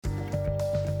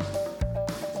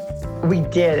We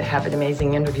did have an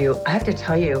amazing interview. I have to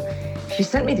tell you, she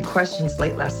sent me the questions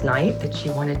late last night that she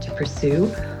wanted to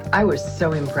pursue. I was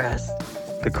so impressed.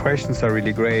 The questions are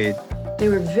really great. They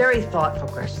were very thoughtful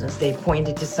questions. They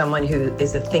pointed to someone who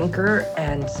is a thinker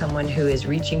and someone who is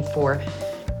reaching for,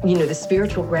 the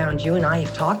spiritual ground you and I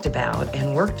have talked about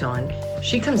and worked on.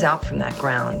 She comes out from that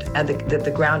ground,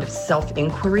 the ground of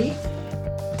self-inquiry.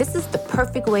 This is the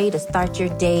perfect way to start your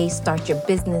day, start your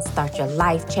business, start your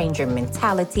life, change your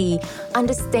mentality,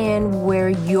 understand where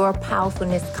your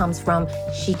powerfulness comes from.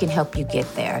 She can help you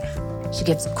get there. She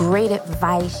gives great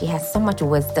advice. She has so much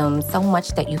wisdom, so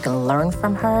much that you can learn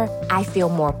from her. I feel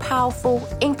more powerful,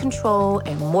 in control,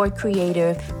 and more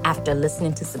creative after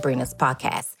listening to Sabrina's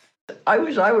podcast. I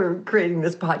wish I were creating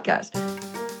this podcast.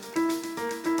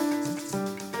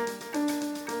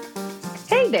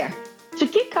 Hey there. To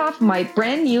kick off my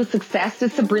brand new Success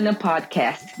with Sabrina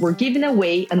podcast, we're giving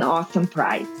away an awesome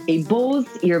prize, a Bose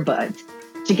earbud.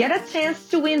 To get a chance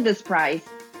to win this prize,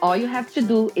 all you have to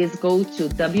do is go to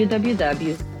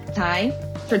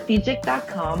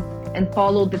www.timestrategic.com and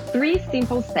follow the 3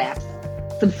 simple steps.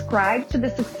 Subscribe to the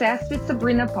Success with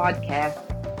Sabrina podcast,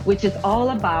 which is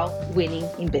all about winning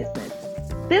in business.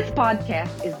 This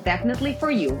podcast is definitely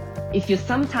for you if you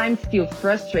sometimes feel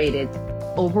frustrated,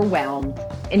 overwhelmed,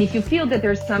 and if you feel that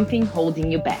there's something holding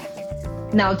you back.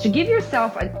 Now, to give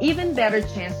yourself an even better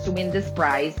chance to win this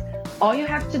prize, all you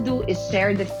have to do is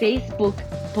share the Facebook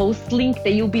post link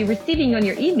that you'll be receiving on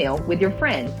your email with your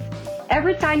friends.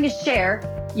 Every time you share,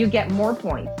 you get more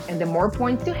points, and the more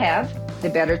points you have, the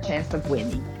better chance of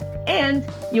winning. And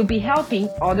you'll be helping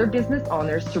other business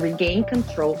owners to regain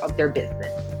control of their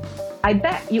business. I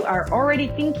bet you are already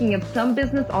thinking of some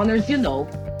business owners you know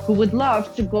who would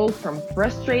love to go from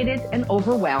frustrated and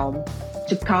overwhelmed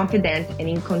to confident and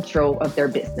in control of their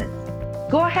business.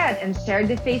 Go ahead and share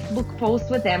the Facebook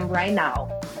post with them right now.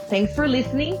 Thanks for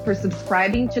listening, for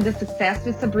subscribing to the Success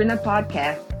with Sabrina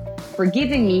podcast, for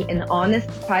giving me an honest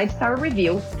 5-star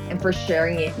review, and for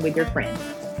sharing it with your friends.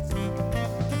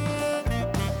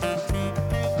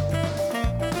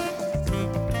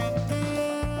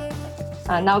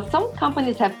 Now, some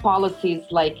companies have policies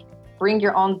like bring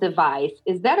your own device.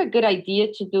 Is that a good idea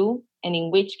to do, and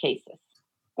in which cases?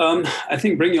 I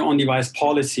think bring your own device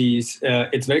policies,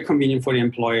 it's very convenient for the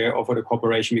employer or for the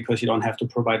corporation because you don't have to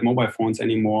provide mobile phones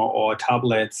anymore or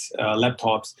tablets,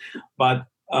 laptops. But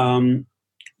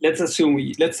let's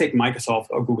take Microsoft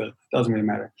or Google, doesn't really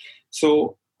matter.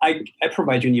 So I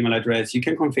provide you an email address. You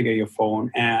can configure your phone.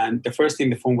 And the first thing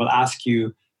the phone will ask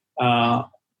you,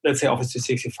 let's say Office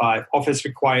 365, Office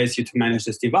requires you to manage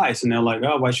this device. And they're like,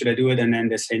 oh, why should I do it? And then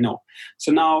they say no.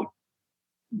 So now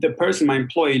the person, my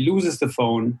employee, loses the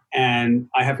phone and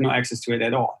I have no access to it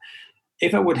at all.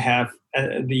 If I would have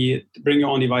the bring your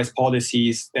own device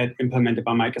policies that implemented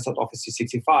by Microsoft Office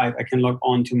 365, I can log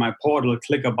on to my portal,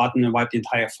 click a button and wipe the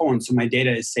entire phone. So my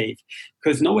data is safe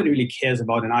because nobody really cares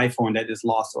about an iPhone that is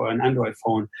lost or an Android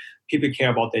phone. People care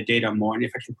about their data more. And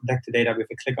if I can protect the data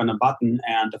with a click on a button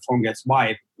and the phone gets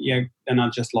wiped, then I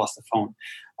just lost the phone.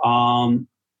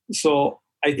 So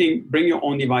I think bring your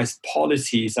own device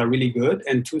policies are really good,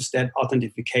 and 2-step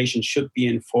authentication should be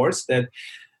enforced, that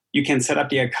you can set up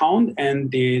the account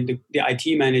and the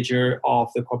IT manager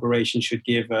of the corporation should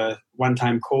give a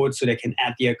one-time code so they can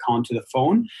add the account to the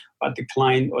phone, but the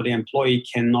client or the employee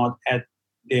cannot add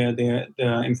the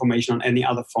information on any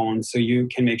other phone. So you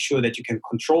can make sure that you can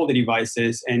control the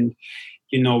devices and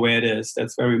you know where it is.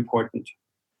 That's very important.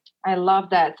 I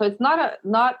love that. So it's not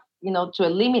to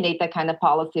eliminate that kind of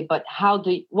policy, but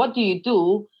what do you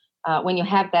do when you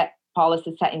have that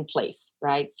policy set in place,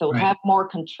 right? So have more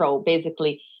control,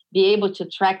 basically be able to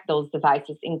track those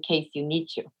devices in case you need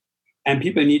to. And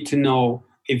people need to know,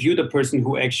 if you're the person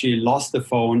who actually lost the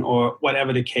phone or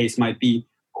whatever the case might be,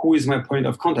 who is my point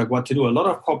of contact, what to do. A lot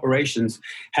of corporations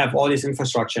have all this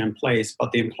infrastructure in place,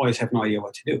 but the employees have no idea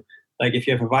what to do. Like if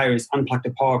you have a virus, unplug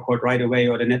the power cord right away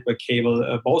or the network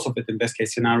cable, both of it in best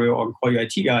case scenario, or call your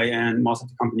IT guy. And most of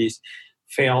the companies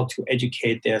fail to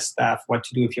educate their staff what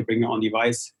to do if you bring your own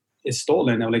device is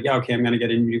stolen. They're like, yeah, okay, I'm going to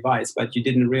get a new device. But you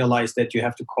didn't realize that you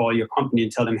have to call your company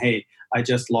and tell them, hey, I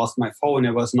just lost my phone.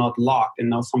 It was not locked.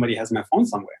 And now somebody has my phone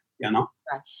somewhere,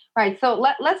 Right. So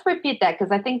let's repeat that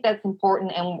because I think that's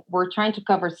important. And we're trying to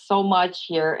cover so much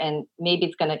here and maybe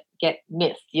it's going to get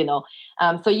missed,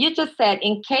 So you just said,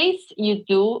 in case you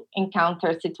do encounter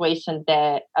a situation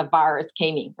that a virus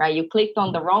came in, right? You clicked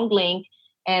on the wrong link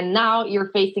and now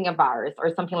you're facing a virus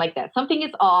or something like that. Something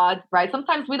is odd, right?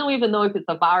 Sometimes we don't even know if it's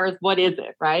a virus. What is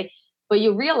it, right? But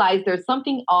you realize there's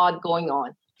something odd going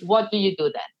on. What do you do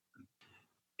then?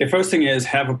 The first thing is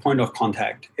have a point of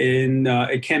contact.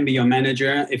 It can be your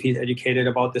manager if he's educated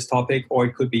about this topic, or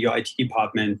it could be your IT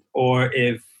department, or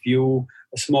if you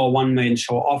a small one-man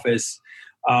show office.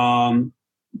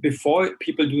 Before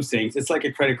people do things, it's like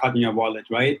a credit card in your wallet,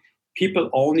 right? People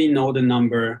only know the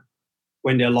number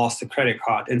when they lost the credit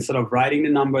card. Instead of writing the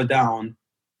number down,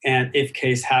 and if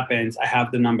case happens, I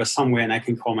have the number somewhere and I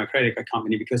can call my credit card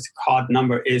company because the card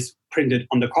number is printed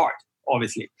on the card,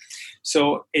 obviously.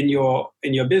 So in your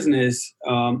business,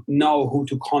 know who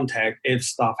to contact if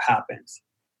stuff happens.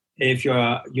 If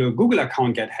your Google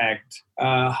account get hacked,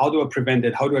 how do I prevent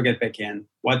it? How do I get back in?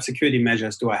 What security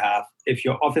measures do I have? If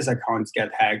your Office accounts get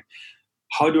hacked,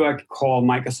 how do I call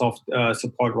Microsoft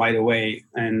support right away?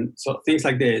 And so things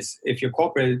like this. If your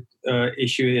corporate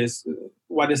issue is,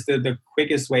 what is the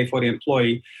quickest way for the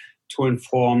employee to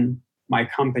inform my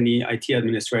company IT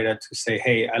administrator to say,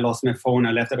 hey, I lost my phone,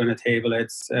 I left it on the table,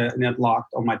 it's net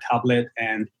locked on my tablet,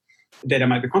 and data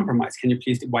might be compromised. Can you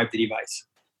please wipe the device?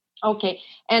 Okay.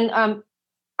 And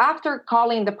after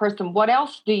calling the person, what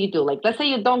else do you do? Like, let's say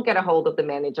you don't get a hold of the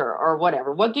manager or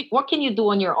whatever. What can you do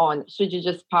on your own? Should you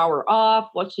just power off?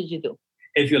 What should you do?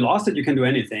 If you lost it, you can do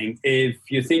anything. If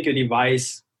you think your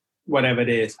device, whatever it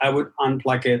is, I would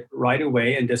unplug it right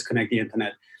away and disconnect the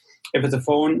internet. If it's a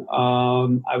phone,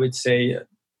 I would say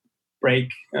break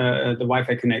the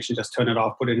Wi-Fi connection, just turn it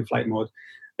off, put it in flight mode.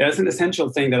 There's an essential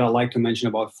thing that I like to mention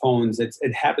about phones.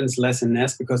 It happens less and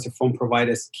less because the phone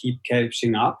providers keep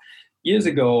catching up. Years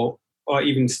ago, or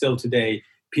even still today,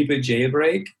 people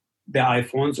jailbreak their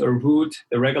iPhones or root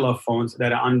the regular phones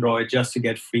that are Android just to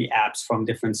get free apps from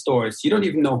different stores. You don't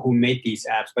even know who made these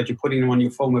apps, but you're putting them on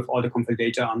your phone with all the config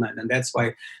data on it. And that's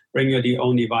why bring your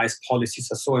own device policies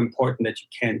are so important, that you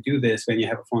can't do this when you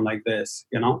have a phone like this,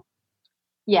 you know?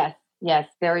 Yes,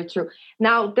 very true.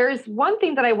 Now, there's one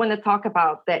thing that I want to talk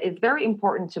about that is very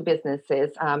important to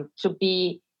businesses to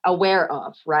be aware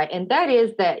of, right? And that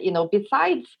is that,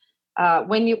 besides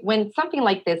when something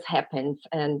like this happens,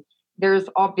 and there's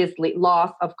obviously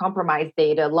loss of compromised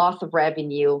data, loss of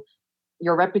revenue,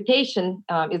 your reputation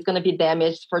is going to be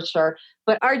damaged for sure.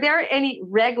 But are there any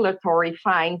regulatory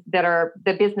fines that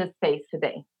the business face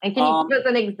today? And can you give us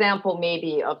an example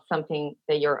maybe of something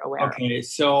that you're aware of? Okay,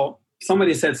 so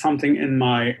somebody said something in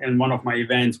one of my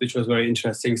events, which was very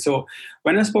interesting. So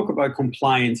when I spoke about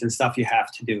compliance and stuff you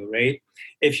have to do, right?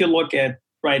 If you look at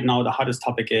right now, the hottest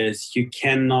topic is you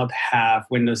cannot have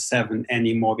Windows 7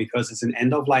 anymore because it's an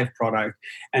end-of-life product,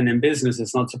 and in business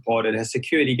it's not supported. It has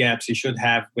security gaps. You should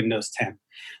have Windows 10.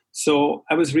 So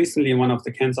I was recently in one of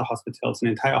the cancer hospitals. An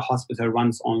entire hospital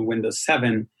runs on Windows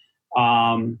 7,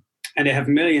 and they have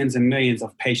millions and millions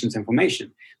of patients'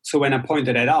 information. So when I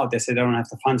pointed that out, they said they don't have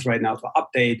the funds right now to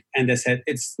update, and they said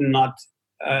it's not,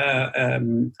 I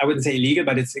wouldn't say illegal,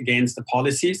 but it's against the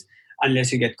policies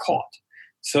unless you get caught.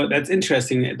 So that's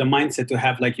interesting, the mindset to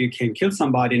have, like, you can kill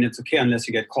somebody and it's okay unless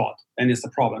you get caught, and it's the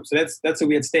problem. So that's a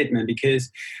weird statement, because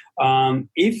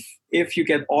if you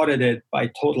get audited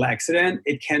by total accident,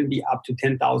 it can be up to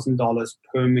 $10,000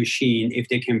 per machine if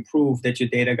they can prove that your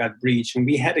data got breached. And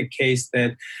we had a case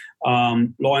that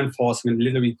law enforcement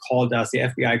literally called us, the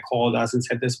FBI called us and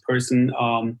said this person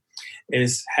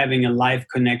is having a live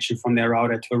connection from their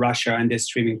router to Russia, and they're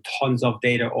streaming tons of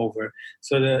data over.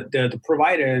 So the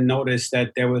provider noticed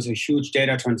that there was a huge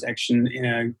data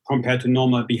transaction compared to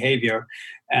normal behavior,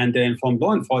 and they informed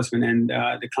law enforcement, and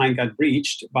the client got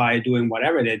breached by doing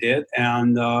whatever they did,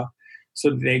 and so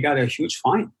they got a huge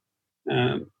fine.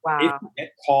 Wow. If you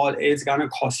get caught, it's going to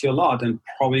cost you a lot, and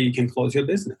probably you can close your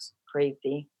business.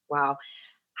 Crazy. Wow.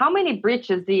 How many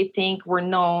breaches do you think were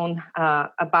known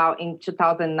about in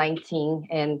 2019?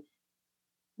 And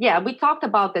yeah, we talked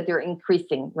about that they're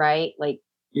increasing, right?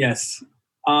 Yes.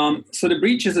 So the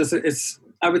breaches is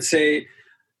I would say,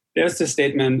 there's the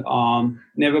statement,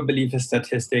 never believe a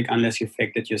statistic unless you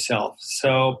faked it yourself.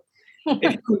 So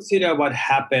if you consider what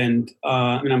happened,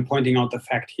 and I'm pointing out the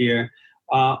fact here,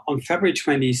 on February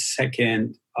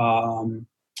 22nd, on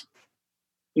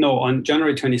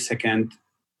January 22nd,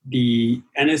 the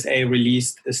NSA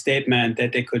released a statement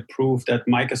that they could prove that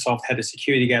Microsoft had a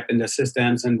security gap in their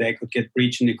systems and they could get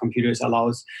breached in the computers,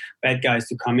 allows bad guys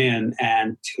to come in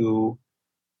and to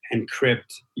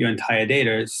encrypt your entire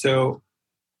data. So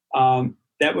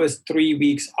that was 3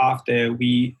 weeks after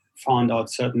we found out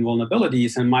certain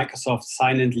vulnerabilities, and Microsoft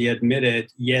silently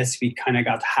admitted, yes, we kind of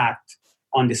got hacked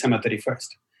on December 31st.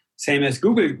 Same as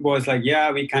Google was like,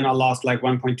 yeah, we kind of lost like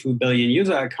 1.2 billion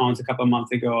user accounts a couple of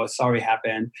months ago. Sorry,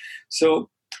 happened. So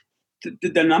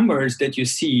the numbers that you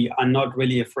see are not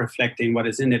really reflecting what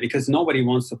is in there, because nobody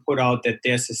wants to put out that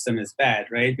their system is bad,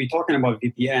 right? We're talking about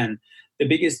VPN. the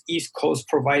biggest East Coast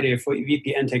provider for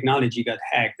VPN technology got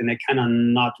hacked. And I kind of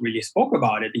not really spoke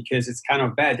about it because it's kind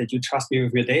of bad that you trust me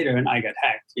with your data and I got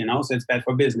hacked, so it's bad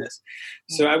for business.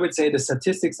 So I would say the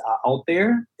statistics are out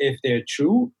there. If they're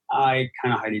true, I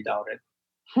kind of highly doubt it.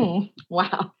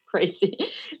 Wow, crazy.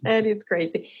 That is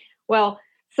crazy. Well,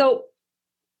 so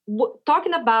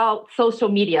talking about social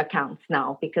media accounts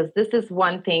now, because this is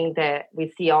one thing that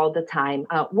we see all the time.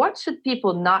 What should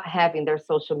people not have in their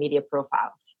social media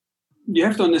profiles? You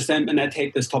have to understand, and I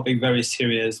take this topic very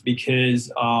serious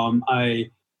because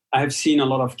I have seen a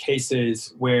lot of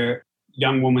cases where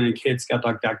young women and kids got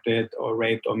abducted or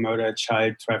raped or murdered,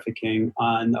 child trafficking.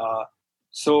 And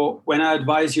so when I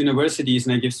advise universities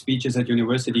and I give speeches at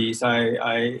universities,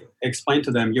 I explain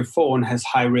to them, your phone has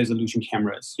high resolution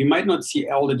cameras. You might not see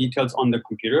all the details on the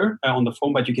computer, on the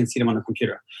phone, but you can see them on the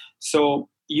computer. So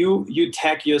you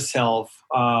tag yourself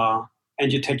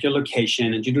and you tag your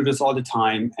location, and you do this all the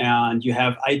time, and you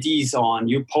have IDs on,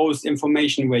 you post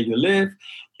information where you live,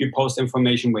 you post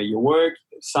information where you work.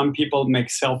 Some people make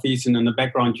selfies and in the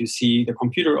background you see the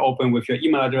computer open with your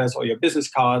email address or your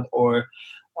business card, or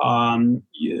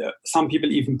some people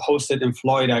even posted in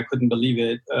Florida. I couldn't believe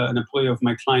it. An employee of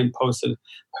my client posted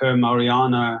her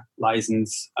marijuana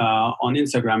license on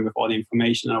Instagram with all the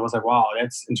information. And I was like, wow,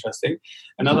 that's interesting.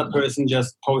 Another person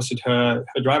just posted her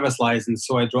driver's license.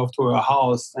 So I drove to her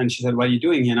house and she said, what are you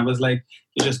doing here? And I was like,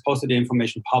 you just posted the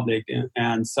information public.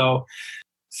 And so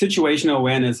situational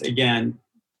awareness, again,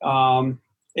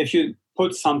 if you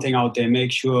put something out there,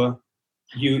 make sure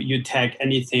you tag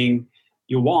anything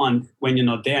you want when you're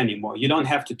not there anymore. You don't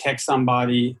have to text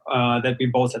somebody that we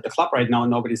both at the club right now,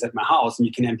 nobody's at my house, and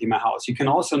you can empty my house. You can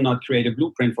also not create a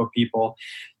blueprint for people.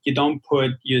 You don't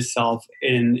put yourself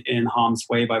in harm's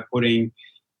way by putting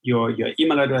your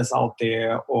email address out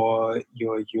there or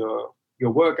your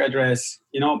work address.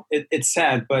 It's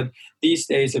sad, but these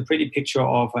days a pretty picture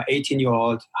of an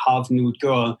 18-year-old half-nude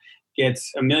girl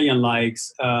gets 1 million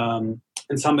likes, and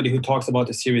somebody who talks about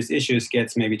the serious issues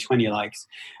gets maybe 20 likes.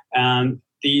 And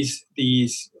these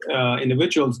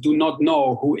individuals do not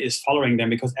know who is following them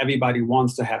because everybody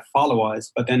wants to have followers.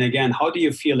 But then again, how do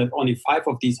you feel if only 5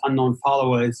 of these unknown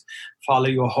followers follow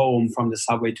you home from the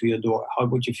subway to your door? How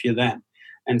would you feel then?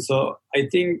 And so I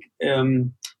think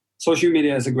social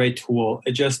media is a great tool.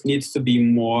 It just needs to be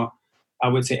more, I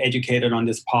would say, educated on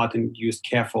this part and used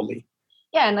carefully.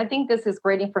 Yeah, and I think this is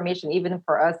great information even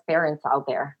for us parents out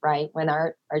there, right? When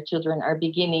our children are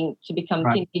beginning to become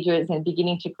teenagers and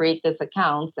beginning to create these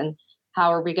accounts, and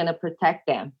how are we going to protect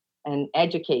them and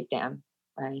educate them,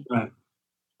 right? Right.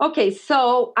 Okay,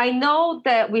 so I know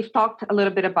that we've talked a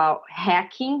little bit about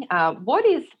hacking. What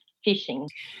is phishing?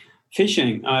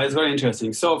 Phishing is very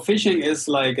interesting. So phishing is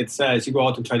like it says, you go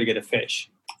out and try to get a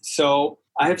fish. So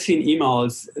I have seen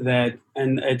emails that,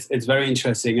 and it's very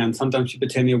interesting. And sometimes people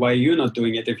tell me, why you're not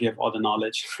doing it if you have all the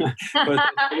knowledge. But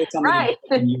Right.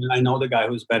 I know the guy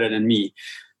who's better than me.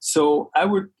 So I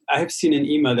have seen an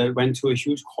email that went to a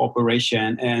huge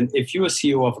corporation. And if you're a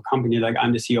CEO of a company, like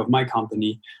I'm the CEO of my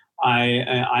company,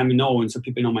 I'm known, so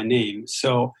people know my name.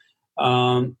 So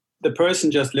the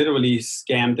person just literally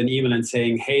scammed an email and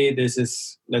saying, hey, this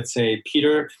is, let's say,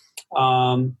 Peter.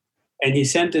 And he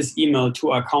sent this email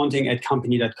to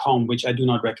accounting@company.com, which I do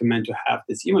not recommend to have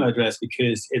this email address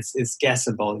because it's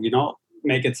guessable,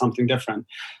 make it something different.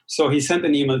 So he sent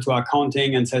an email to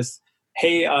accounting and says,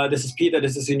 hey, this is Peter,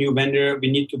 this is a new vendor. We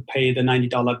need to pay the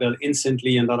 $90 bill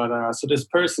instantly and da. So this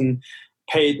person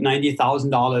paid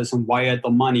 $90,000 and wired the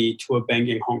money to a bank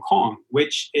in Hong Kong,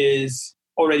 which is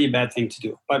already a bad thing to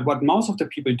do. But what most of the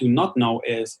people do not know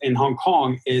is in Hong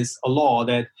Kong is a law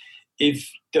that if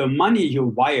the money you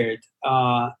wired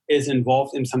is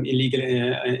involved in some illegal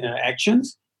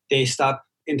actions, they stop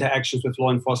interactions with law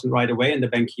enforcement right away and the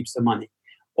bank keeps the money.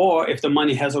 Or if the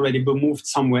money has already been moved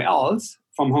somewhere else,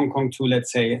 from Hong Kong to,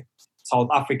 let's say, South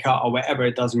Africa or wherever,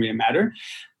 it doesn't really matter,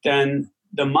 then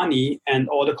the money and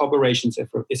all the corporations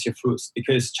is your fruits,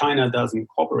 because China doesn't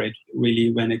cooperate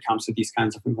really when it comes to these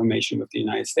kinds of information with the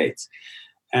United States.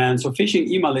 And so phishing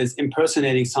email is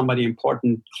impersonating somebody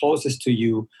important closest to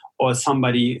you, or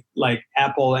somebody like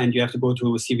Apple, and you have to go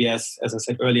to CVS, as I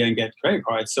said earlier, and get credit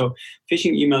cards. So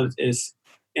phishing email is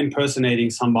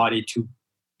impersonating somebody to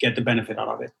get the benefit out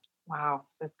of it. Wow,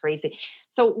 that's crazy.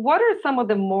 So what are some of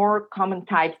the more common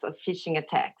types of phishing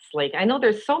attacks? Like, I know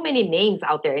there's so many names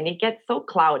out there and it gets so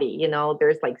cloudy.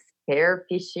 There's like spear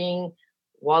phishing,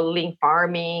 waddling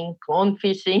farming, clone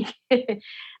phishing.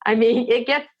 I mean, it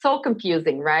gets so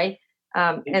confusing, right?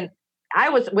 And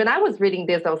when I was reading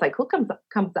this, I was like, who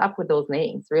comes up with those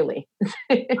names, really?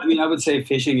 I mean, I would say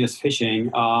phishing is phishing.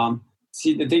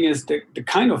 See, the thing is, the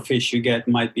kind of fish you get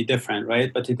might be different,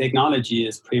 right? But the technology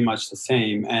is pretty much the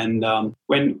same. And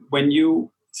when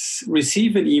you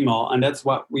receive an email, and that's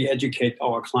what we educate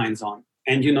our clients on,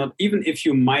 and even if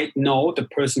you might know the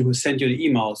person who sent you the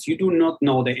emails, you do not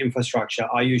know their infrastructure.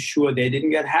 Are you sure they didn't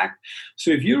get hacked?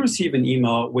 So if you receive an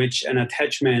email which an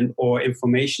attachment or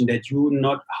information that you're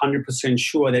not 100%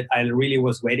 sure that I really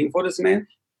was waiting for this mail,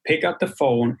 pick up the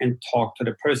phone and talk to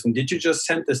the person. Did you just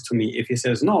send this to me? If he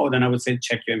says no, then I would say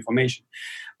check your information.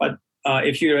 But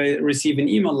if you receive an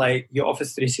email like your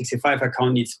Office 365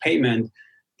 account needs payment,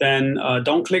 then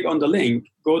don't click on the link.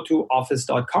 Go to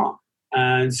office.com.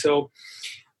 And so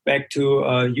back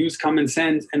to use common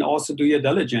sense and also do your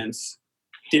diligence.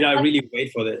 Did I really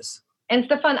wait for this? And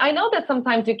Stefan, I know that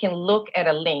sometimes you can look at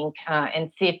a link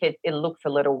and see if it looks a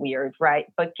little weird, right?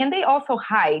 But can they also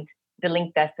hide the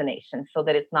link destination so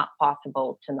that it's not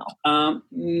possible to know?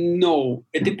 No,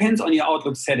 it depends on your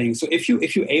Outlook settings. So if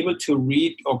you're able to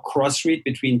read or cross-read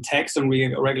between text and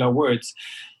regular words,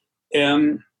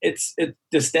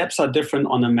 the steps are different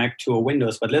on a Mac to a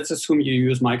Windows. But let's assume you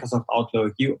use Microsoft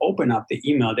Outlook. You open up the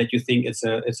email that you think it's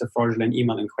a fraudulent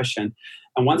email in question,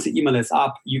 and once the email is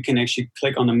up, you can actually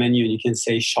click on the menu and you can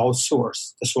say show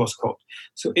source, the source code.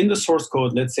 So in the source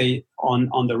code, let's say on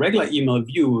the regular email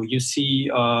view, you see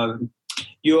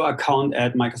your account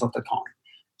at Microsoft.com.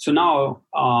 So now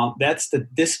that's the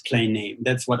display name.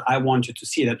 That's what I want you to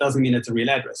see. That doesn't mean it's a real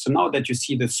address. So now that you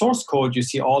see the source code, you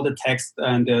see all the text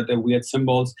and the weird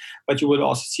symbols, but you will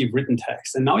also see written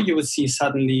text. And now you will see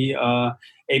suddenly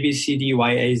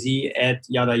abcdyaz at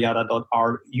yada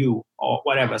yada.ru or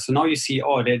whatever. So now you see,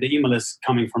 the email is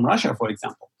coming from Russia, for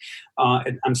example.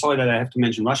 I'm sorry that I have to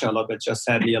mention Russia a lot, but just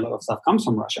sadly a lot of stuff comes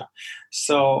from Russia.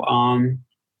 So,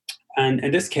 and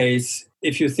in this case,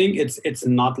 if you think it's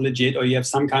not legit or you have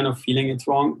some kind of feeling it's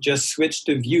wrong, just switch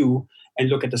the view and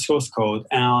look at the source code.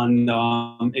 And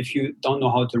if you don't know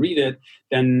how to read it,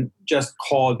 then just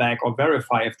call back or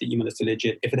verify if the email is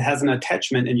legit. If it has an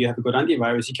attachment and you have a good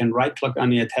antivirus, you can right-click on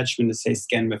the attachment and say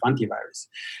scan with antivirus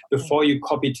before you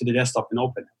copy it to the desktop and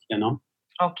open it,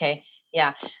 Okay,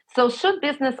 yeah. So should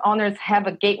business owners have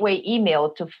a gateway email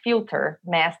to filter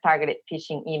mass-targeted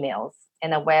phishing emails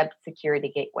and a web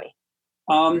security gateway?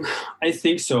 I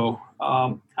think so.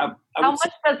 How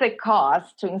much does it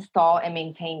cost to install and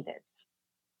maintain it?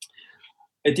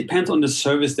 It depends on the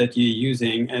service that you're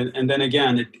using. And then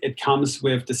again, it comes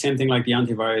with the same thing like the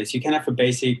antivirus. You can have a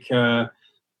basic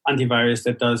antivirus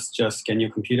that does just scan your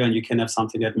computer, and you can have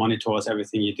something that monitors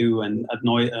everything you do and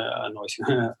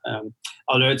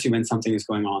alerts you when something is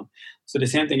going on. So the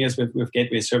same thing is with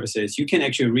gateway services. You can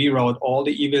actually reroute all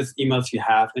the emails you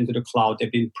have into the cloud.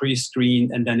 They've been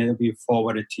pre-screened, and then it'll be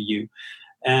forwarded to you.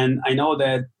 And I know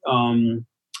that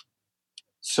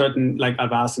certain, like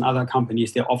Avast and other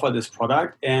companies, they offer this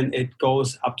product, and it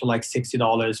goes up to like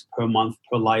 $60 per month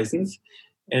per license.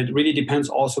 It really depends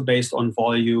also based on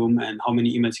volume and how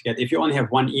many emails you get. If you only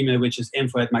have one email, which is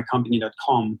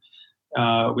info@mycompany.com,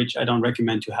 which I don't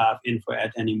recommend to have info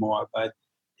at anymore. But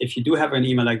if you do have an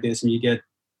email like this and you get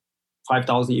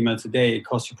 5,000 emails a day, it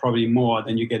costs you probably more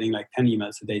than you're getting like 10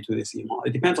 emails a day to this email.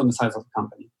 It depends on the size of the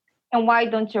company. And why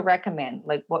don't you recommend?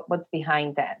 Like, what's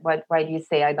behind that? Why do you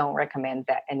say I don't recommend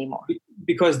that anymore?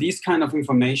 Because these kind of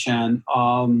information,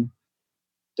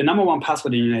 the number one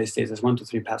password in the United States is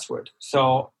 123 password.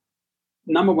 So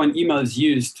number one email is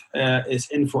used is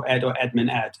info@ or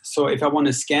admin@. So if I want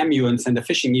to scam you and send a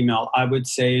phishing email, I would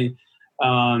say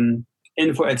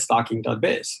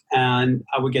info@starking.biz. And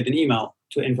I would get an email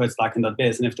to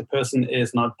info@starking.biz. And if the person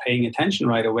is not paying attention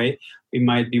right away, we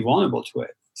might be vulnerable to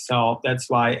it. So that's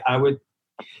why I would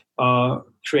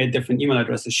create different email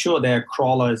addresses. Sure, there are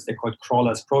crawlers, they're called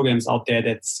crawlers, programs out there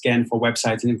that scan for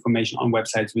websites and information on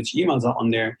websites, which emails are on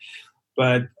there.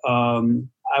 But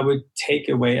I would take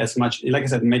away as much, like I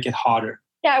said, make it harder.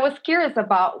 Yeah, I was curious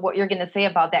about what you're going to say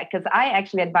about that, because I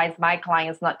actually advise my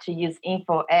clients not to use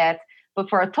info@, but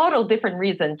for a total different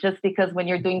reason, just because when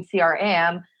you're doing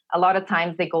CRM, a lot of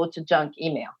times they go to junk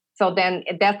email. So then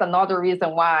that's another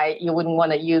reason why you wouldn't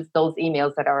want to use those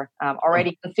emails that are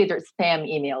already considered spam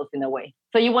emails in a way.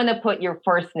 So you want to put your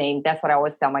first name. That's what I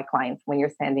always tell my clients when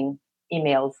you're sending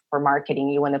emails for marketing.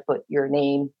 You want to put your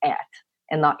name @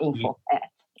 and not info@. Yeah.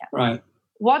 Right.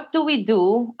 What do we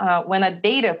do when a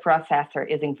data processor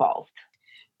is involved?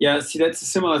 Yeah, see, that's a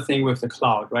similar thing with the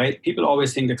cloud, right? People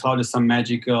always think the cloud is some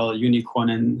magical unicorn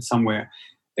in somewhere.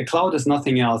 The cloud is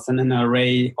nothing else than an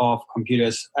array of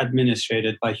computers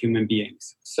administrated by human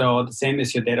beings. So the same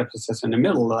as your data processor in the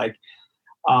middle. Like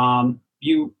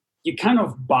you kind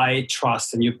of buy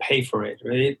trust and you pay for it,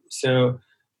 right? So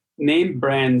name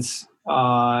brands,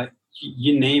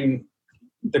 you name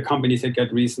the companies that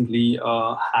get recently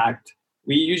hacked,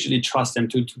 we usually trust them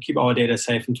to keep our data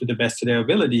safe and to the best of their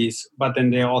abilities, but then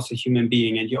they're also human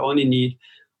being, and you only need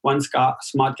one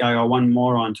smart guy or one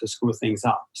moron to screw things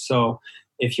up. So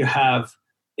if you have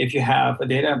a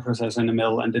data processor in the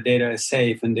middle and the data is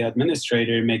safe and the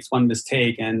administrator makes one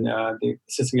mistake and the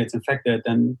system gets infected,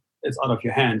 then it's out of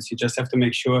your hands. You just have to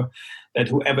make sure that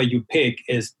whoever you pick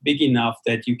is big enough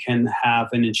that you can have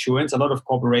an insurance. A lot of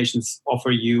corporations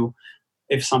offer you,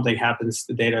 if something happens,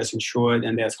 the data is insured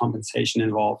and there's compensation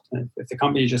involved. And if the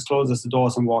company just closes the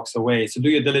doors and walks away, so do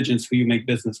your diligence who you make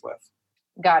business with.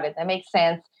 Got it. That makes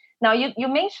sense. Now, you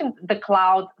mentioned the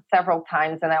cloud several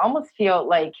times, and I almost feel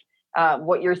like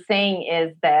what you're saying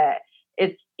is that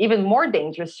it's even more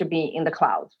dangerous to be in the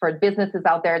cloud for businesses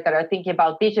out there that are thinking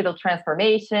about digital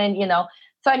transformation,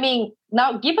 So,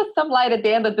 now give us some light at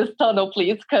the end of this tunnel,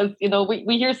 please, because,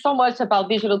 we hear so much about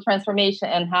digital transformation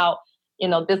and how,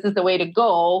 this is the way to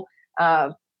go.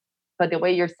 But the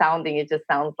way you're sounding, it just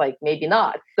sounds like maybe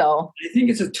not. So I think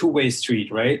it's a two-way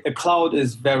street, right? A cloud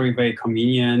is very, very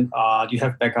convenient. You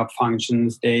have backup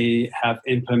functions. They have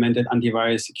implemented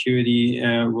antivirus security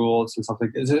rules and stuff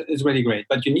like this. It's really great.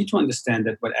 But you need to understand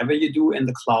that whatever you do in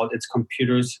the cloud, it's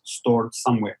computers stored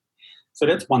somewhere. So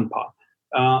that's one part.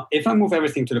 If I move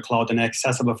everything to the cloud and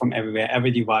accessible from everywhere,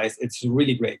 every device, it's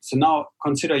really great. So now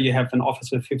consider you have an office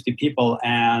with 50 people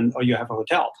or you have a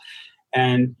hotel.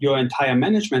 And your entire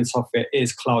management software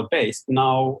is cloud-based.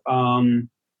 Now,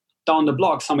 down the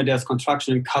block, somebody does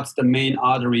construction and cuts the main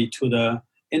artery to the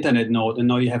internet node, and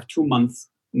now you have 2 months,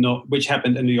 which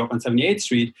happened in New York on 78th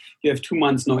Street. You have 2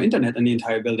 months no internet in the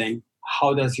entire building.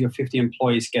 How does your 50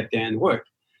 employees get there and work?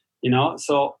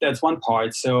 So that's one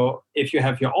part. So if you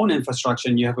have your own infrastructure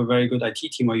and you have a very good IT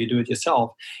team or you do it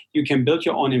yourself, you can build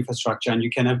your own infrastructure and you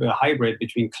can have a hybrid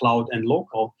between cloud and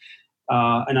local.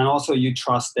 And then also you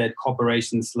trust that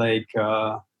corporations like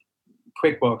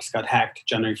QuickBooks got hacked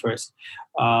January 1st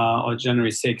or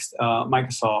January 6th,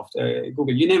 Microsoft,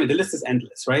 Google, you name it, the list is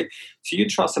endless, right? So you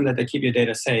trust them that they keep your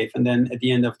data safe. And then at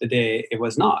the end of the day, it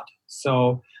was not.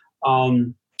 So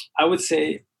I would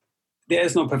say there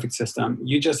is no perfect system.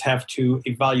 You just have to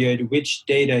evaluate which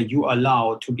data you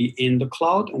allow to be in the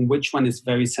cloud and which one is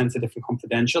very sensitive and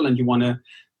confidential, and you want to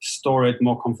store it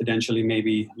more confidentially,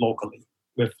 maybe locally,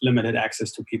 with limited access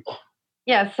to people.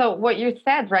 Yeah, so what you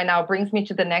said right now brings me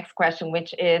to the next question,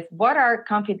 which is, what are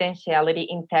confidentiality,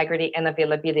 integrity, and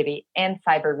availability and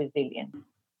cyber resilience?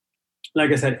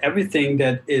 Like I said, everything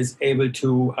that is able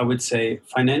to, I would say,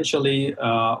 financially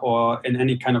or in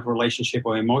any kind of relationship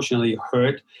or emotionally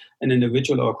hurt an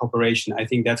individual or a corporation, I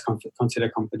think that's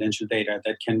considered confidential data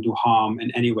that can do harm in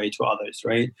any way to others,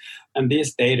 right? And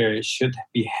this data should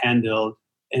be handled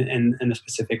in a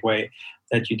specific way,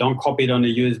 that you don't copy it on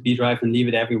a USB drive and leave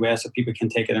it everywhere so people can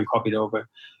take it and copy it over.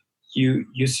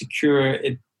 You secure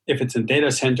it. If it's a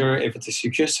data center, if it's a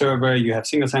secure server, you have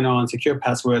single sign-on, secure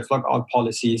passwords, logout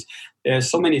policies. There's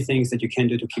so many things that you can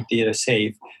do to keep data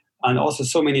safe. And also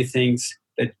so many things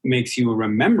that makes you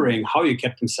remembering how you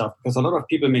kept themselves. Because a lot of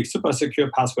people make super secure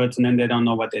passwords and then they don't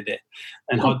know what they did.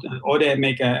 And or they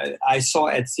make I saw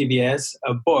at CVS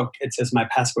a book, it says my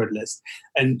password list.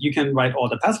 And you can write all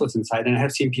the passwords inside. And I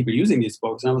have seen people using these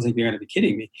books. And I was like, you're going to be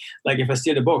kidding me. Like if I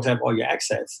steal the books, I have all your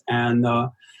access. And I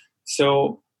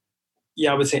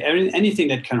would say anything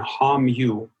that can harm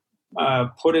you,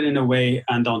 put it in a way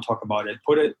and don't talk about it.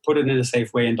 Put it in a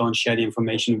safe way and don't share the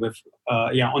information with,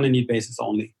 on a need basis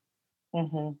only.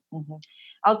 Mm-hmm, mm-hmm.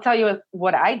 I'll tell you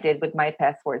what I did with my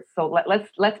passwords. So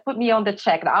let's put me on the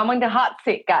check. I'm on the hot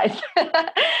seat, guys.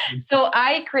 So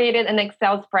I created an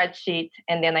Excel spreadsheet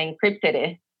and then I encrypted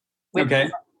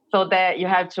it. So that you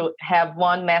have to have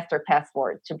one master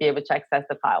password to be able to access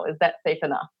the file. Is that safe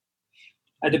enough?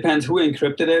 It depends who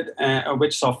encrypted it or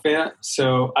which software.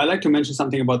 So I like to mention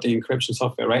something about the encryption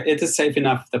software, right? It is safe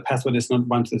enough. The password is not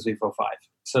 1, 2, 3, 4, 5.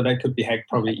 So that could be hacked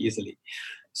probably easily.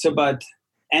 So, but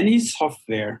any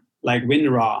software like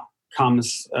WinRAR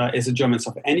is a German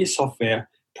software. Any software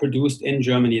produced in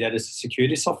Germany that is a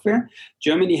security software,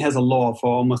 Germany has a law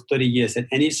for almost 30 years that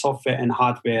any software and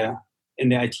hardware in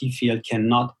the IT field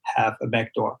cannot have a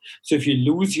backdoor. So if you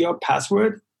lose your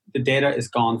password, the data is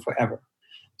gone forever.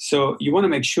 So you want to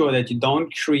make sure that you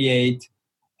don't create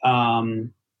a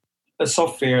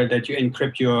software that you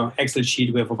encrypt your Excel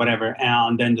sheet with or whatever,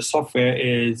 and then the software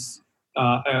is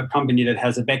a company that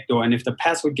has a backdoor. And if the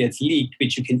password gets leaked,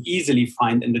 which you can easily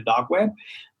find in the dark web,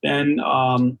 then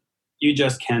you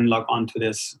just can log onto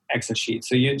this Excel sheet.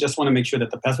 So you just want to make sure that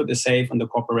the password is safe and the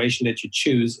corporation that you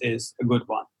choose is a good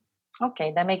one.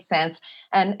 Okay, that makes sense.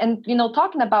 And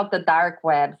talking about the dark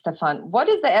web, Stefan, what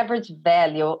is the average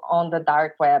value on the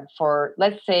dark web for,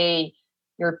 let's say,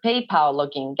 your PayPal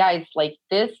login? Guys, like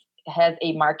this has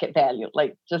a market value,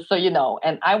 like just so you know.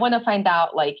 And I want to find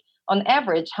out, like, on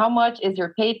average, how much is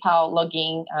your PayPal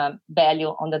login value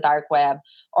on the dark web,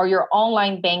 or your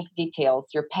online bank details,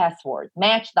 your password,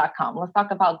 Match.com. Let's talk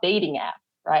about dating apps,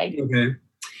 right? Okay.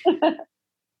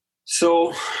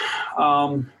 So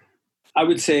I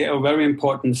would say a very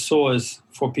important source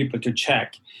for people to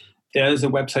check. There's a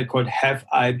website called Have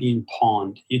I Been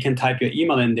Pawned? You can type your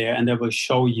email in there and they will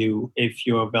show you if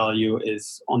your value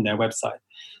is on their website.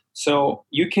 So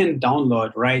you can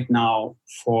download right now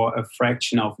for a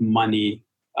fraction of money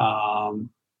a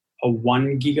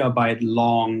 1 gigabyte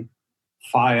long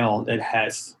file that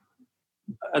has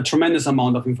a tremendous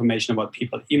amount of information about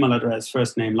people: email address,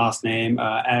 first name, last name,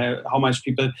 how much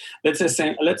people. Let's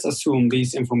assume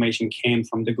this information came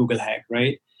from the Google hack,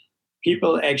 right?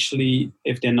 People actually,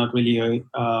 if they're not really,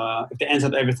 if they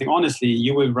answered everything honestly,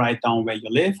 you will write down where you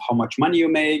live, how much money you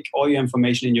make, all your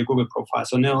information in your Google profile.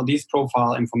 So now this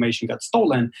profile information got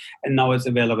stolen, and now it's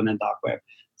available in the dark web.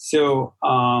 So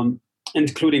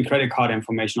including credit card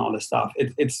information, all this stuff.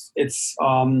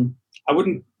 I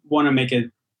wouldn't want to make a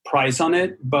price on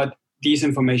it, but these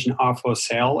information are for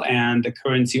sale, and the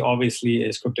currency obviously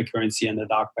is cryptocurrency in the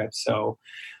dark web. So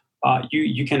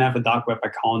you can have a dark web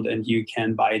account and you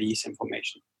can buy these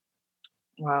information.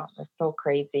 Wow, that's so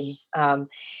crazy.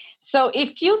 So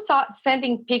if you thought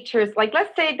sending pictures, like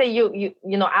let's say that you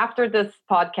after this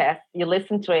podcast, you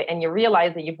listen to it and you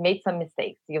realize that you've made some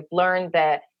mistakes. You've learned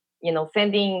that,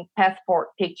 sending passport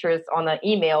pictures on an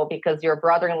email because your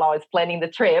brother-in-law is planning the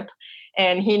trip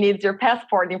and he needs your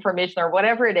passport information or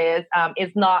whatever it is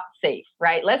not safe,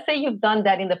 right? Let's say you've done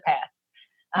that in the past.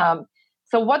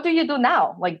 So what do you do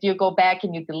now? Like, do you go back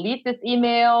and you delete this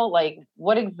email? Like,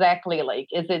 what exactly, like,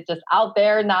 is it just out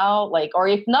there now? Like, or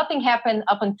if nothing happened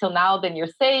up until now, then you're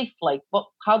safe? Like,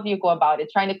 how do you go about it?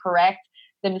 Trying to correct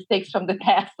the mistakes from the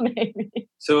past, maybe?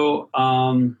 So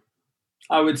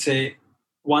I would say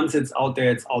once it's out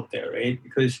there, right?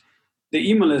 Because the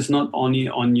email is not only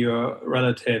on your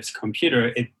relative's computer,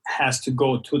 it has to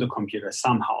go to the computer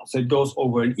somehow. So it goes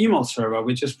over an email server,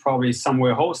 which is probably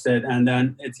somewhere hosted, and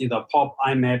then it's either POP,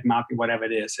 IMAP, MAPI, whatever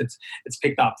it is. It's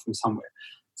picked up from somewhere.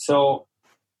 So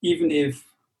even if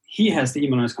he has the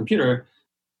email on his computer,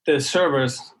 the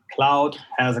server's cloud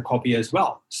has a copy as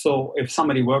well. So if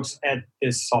somebody works at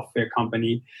this software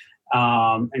company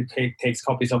and takes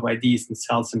copies of IDs and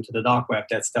sells them to the dark web,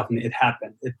 that's definitely, it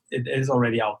happened. It is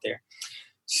already out there.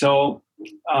 So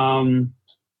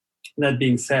that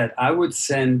being said, I would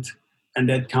send, and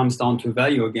that comes down to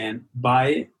value again,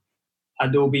 buy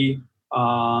Adobe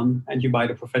and you buy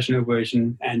the professional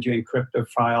version and you encrypt the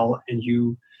file and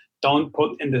you don't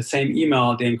put in the same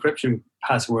email the encryption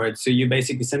password. So you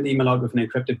basically send the email out with an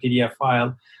encrypted PDF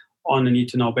file on a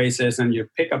need-to-know basis, and you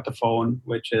pick up the phone,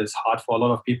 which is hard for a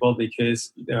lot of people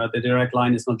because the direct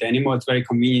line is not there anymore. It's very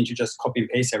convenient. You just copy and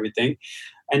paste everything.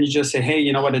 And you just say, hey,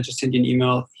 you know what? I just sent you an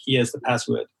email. Here's the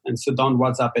password. And so don't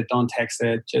WhatsApp it, don't text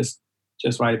it. Just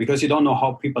write it, because you don't know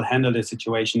how people handle the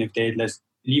situation if they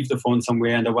leave the phone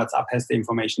somewhere and the WhatsApp has the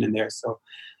information in there. So,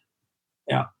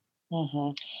 yeah.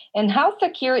 Mm-hmm. And how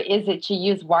secure is it to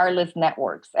use wireless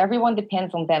networks? Everyone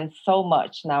depends on them so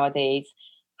much nowadays.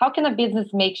 How can a business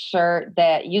make sure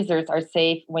that users are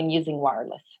safe when using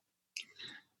wireless?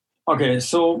 Okay,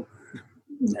 so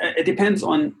it depends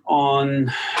on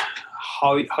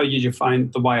how you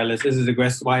define the wireless. Is it a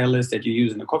guest wireless that you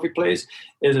use in a coffee place?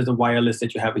 Is it a wireless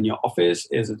that you have in your office?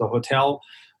 Is it a hotel?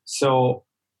 So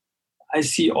I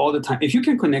see all the time, if you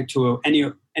can connect to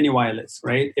any wireless,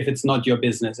 right? If it's not your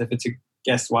business, if it's a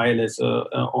guest wireless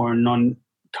or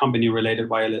non-company related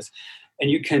wireless, and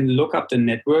you can look up the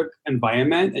network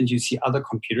environment and you see other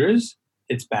computers,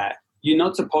 it's bad. You're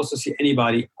not supposed to see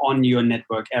anybody on your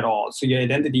network at all. So your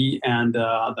identity and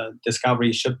the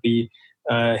discovery should be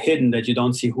hidden, that you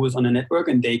don't see who is on the network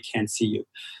and they can't see you.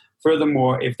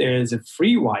 Furthermore, if there is a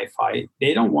free Wi-Fi,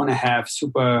 they don't want to have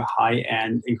super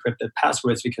high-end encrypted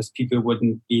passwords because people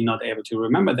wouldn't be not able to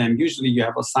remember them. Usually you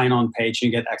have a sign-on page, you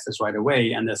get access right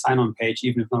away. And the sign-on page,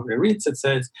 even if nobody reads it,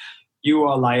 says, you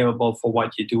are liable for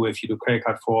what you do. If you do credit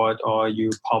card fraud or you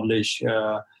publish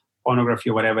pornography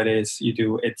or whatever it is you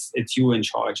do, it's you in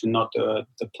charge and not the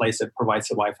place that provides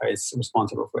the Wi-Fi is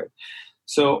responsible for it.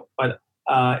 So, but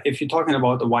if you're talking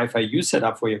about the Wi-Fi you set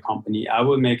up for your company, I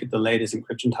will make it the latest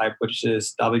encryption type, which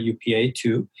is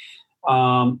WPA2.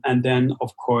 And then,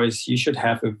 of course, you should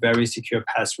have a very secure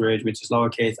password, which is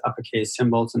lowercase, uppercase,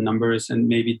 symbols, and numbers, and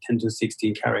maybe 10 to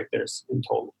 16 characters in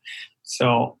total.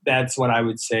 So that's what I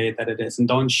would say that it is. And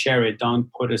don't share it.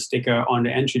 Don't put a sticker on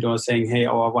the entry door saying, hey,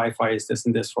 our Wi-Fi is this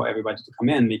and this for everybody to come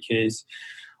in, because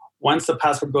once the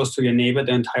password goes to your neighbor,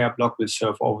 the entire block will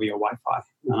serve over your Wi-Fi.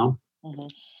 You know? Mm-hmm.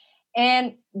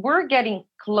 And we're getting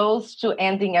close to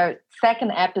ending our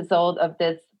second episode of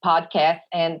this podcast.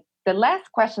 And the last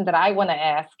question that I want to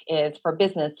ask is for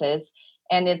businesses,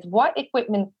 and it's what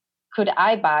equipment could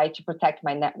I buy to protect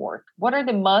my network? What are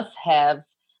the must-haves?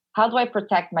 How do I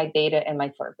protect my data and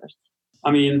my servers?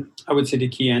 I mean, I would say the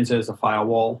key answer is a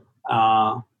firewall,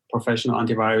 professional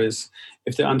antivirus.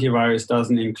 If the antivirus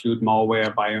doesn't include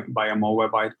malware, buy a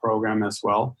Malwarebytes program as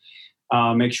well.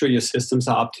 Make sure your systems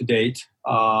are up to date.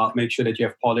 Make sure that you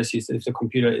have policies that if the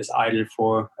computer is idle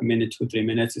for a minute, 2-3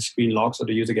 minutes, the screen locks or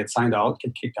the user gets signed out,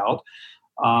 get kicked out.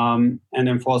 And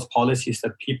enforce policies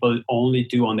that people only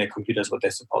do on their computers what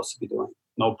they're supposed to be doing.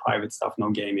 No private stuff,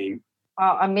 no gaming.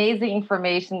 Amazing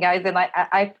information, guys. And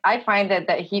I find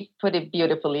that he put it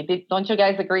beautifully. Don't you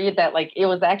guys agree that it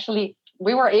was actually,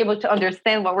 we were able to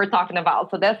understand what we're talking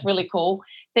about. So that's really cool.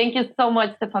 Thank you so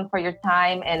much, Stefan, for your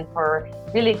time and for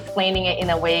really explaining it in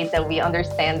a way that we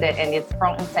understand it and it's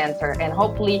front and center. And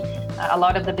hopefully a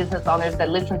lot of the business owners that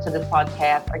listen to this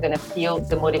podcast are going to feel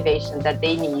the motivation that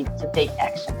they need to take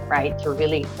action, right? To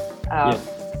really,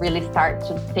 really start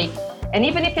to take, and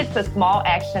even if it's a small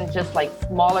action, just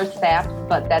smaller steps,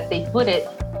 but that they put it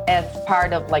as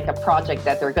part of a project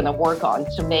that they're going to work on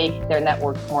to make their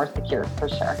networks more secure, for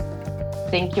sure.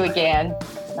 Thank you again.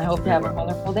 I hope you have a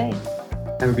wonderful day.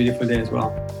 Have a beautiful day as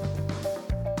well.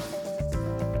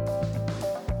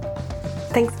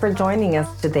 Thanks for joining us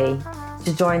today.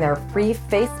 To join our free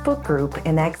Facebook group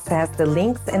and access the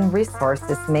links and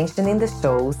resources mentioned in the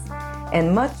shows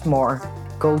and much more,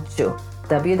 go to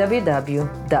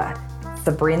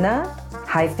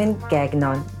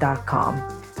www.sabrina-gagnon.com.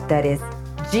 That is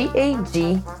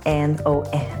Gagnon.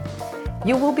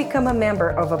 You will become a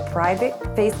member of a private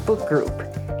Facebook group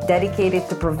dedicated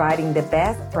to providing the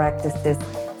best practices,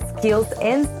 skills,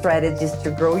 and strategies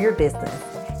to grow your business.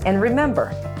 And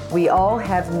remember, we all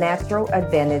have natural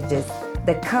advantages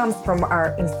that comes from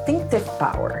our instinctive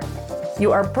power.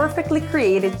 You are perfectly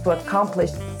created to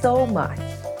accomplish so much.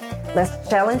 Let's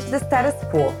challenge the status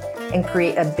quo and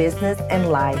create a business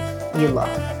and life you love.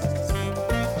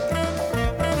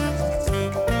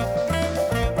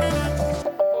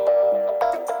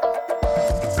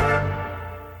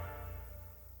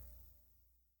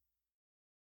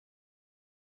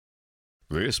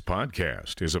 This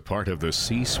podcast is a part of the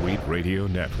C-Suite Radio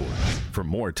Network. For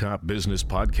more top business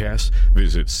podcasts,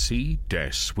 visit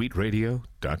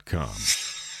c-suiteradio.com.